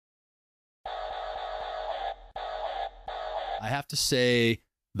I have to say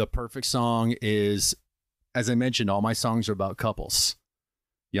the perfect song is, as I mentioned, all my songs are about couples,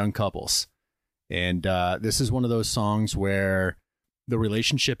 young couples. And this is one of those songs where the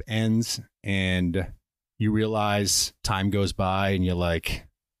relationship ends and you realize time goes by and you're like,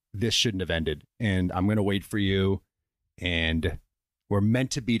 this shouldn't have ended. And I'm going to wait for you. And we're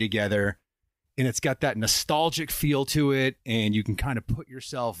meant to be together. And it's got that nostalgic feel to it. And you can kind of put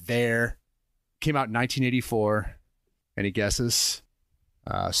yourself there. Came out in 1984. Any guesses?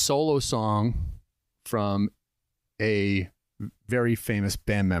 Solo song from a very famous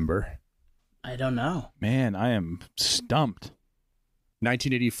band member. I don't know. Man, I am stumped.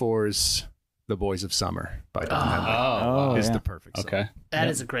 1984's The Boys of Summer by Don Henley. Is the perfect song. Okay. That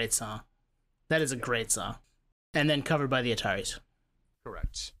is a great song. That is a great song. And then covered by the Ataris.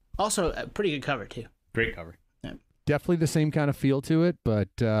 Correct. Also, a pretty good cover, too. Great cover. Yeah. Definitely the same kind of feel to it, but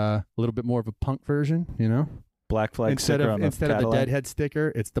a little bit more of a punk version, you know? Black flag sticker on the Instead of the Cadillac. Deadhead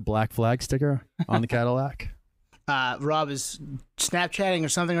sticker, it's the Black Flag sticker on the Cadillac. Rob is Snapchatting or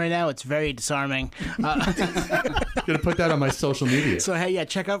something right now. It's very disarming. Gonna put that on my social media. So, hey, yeah,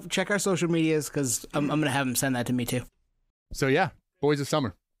 check our social medias because I'm going to have him send that to me, too. So, yeah, Boys of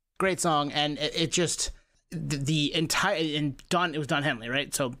Summer. Great song. And it just, the entire, it was Don Henley,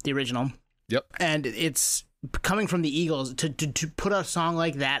 right? So, the original. Yep. And it's coming from the Eagles to put a song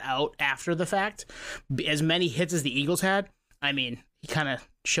like that out after the fact, as many hits as the Eagles had. I mean, he kind of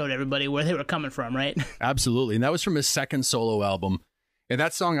showed everybody where they were coming from, right? Absolutely. And that was from his second solo album. And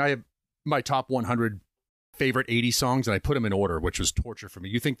that song, I have my top 100 favorite 80 songs, and I put them in order, which was torture for me.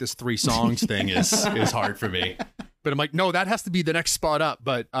 You think this 3 songs thing is hard for me. But I'm like, no, that has to be the next spot up.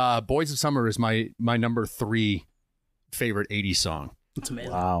 But Boys of Summer is my number 3 favorite 80 song. It's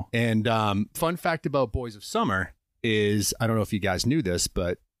amazing. Wow. And fun fact about Boys of Summer is, I don't know if you guys knew this,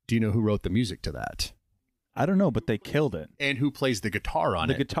 but do you know who wrote the music to that? I don't know, but they killed it. And who plays the guitar on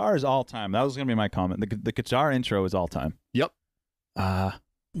The it? guitar is all time. That was going to be my comment. The guitar intro is all time. Yep.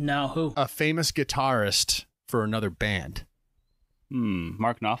 No, who? A famous guitarist for another band.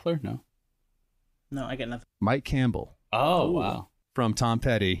 Mark Knopfler? No. No, I got nothing. Mike Campbell. Oh, wow. From Tom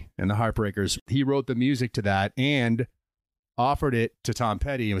Petty and the Heartbreakers. He wrote the music to that and offered it to Tom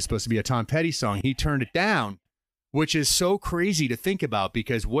Petty. It was supposed to be a Tom Petty song. He turned it down, which is so crazy to think about,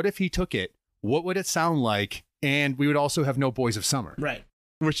 because what if he took it? What would it sound like? And we would also have no Boys of Summer. Right.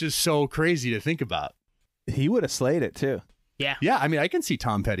 Which is so crazy to think about. He would have slayed it, too. Yeah. Yeah, I mean, I can see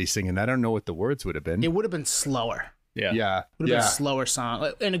Tom Petty singing that. I don't know what the words would have been. It would have been slower. Yeah. Yeah. Would have been a slower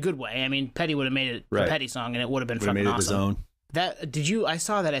song in a good way. I mean, Petty would have made it a Petty song, and it would have been Would have fucking made it awesome. his own. I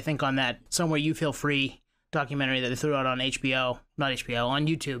saw that, I think, on that Somewhere You Feel Free documentary that they threw out on HBO, not HBO, on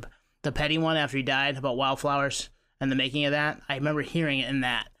YouTube. The Petty one after he died, about wildflowers and the making of that. I remember hearing it in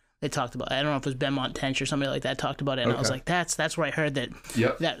that. They talked about, I don't know if it was Benmont Tench or somebody like that talked about it, and I was like, that's where I heard that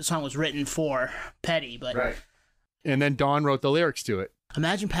that song was written for Petty. But And then Don wrote the lyrics to it.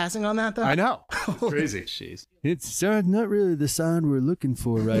 imagine passing on that, though. I know. It's crazy. Jeez. It's not really the sound we're looking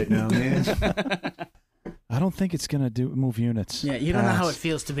for right now, man. I don't think it's going to move units. Yeah, you don't know how it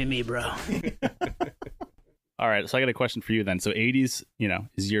feels to be me, bro. All right, so I got a question for you then. So 80s,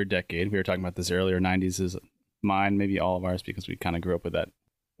 is your decade. We were talking about this earlier. 90s is mine, maybe all of ours, because we kind of grew up with that.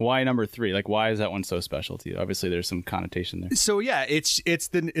 Why number 3? Like, why is that one so special to you? Obviously, there's some connotation there. So yeah, it's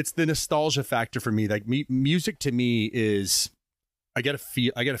the nostalgia factor for me. Like music to me is, I gotta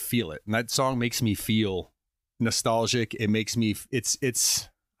feel it, and that song makes me feel nostalgic. It makes me it's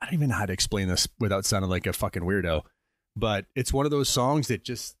I don't even know how to explain this without sounding like a fucking weirdo, but it's one of those songs that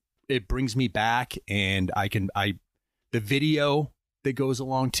just, it brings me back, and the video that goes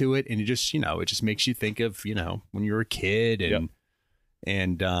along to it, and it just makes you think of when you were a kid,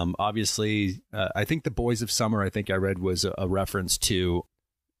 and obviously I think the Boys of Summer, I think I read, was a reference to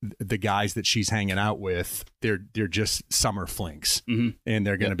the guys that she's hanging out with. They're just summer flings, and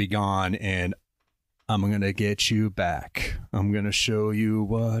they're gonna be gone, and I'm gonna get you back. I'm gonna show you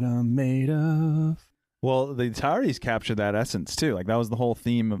what I'm made of. Well, the Ataris captured that essence too. Like, that was the whole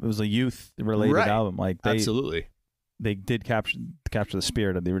theme. It was a youth-related album. Like, absolutely, they did capture the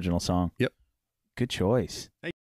spirit of the original song. Yep. Good choice.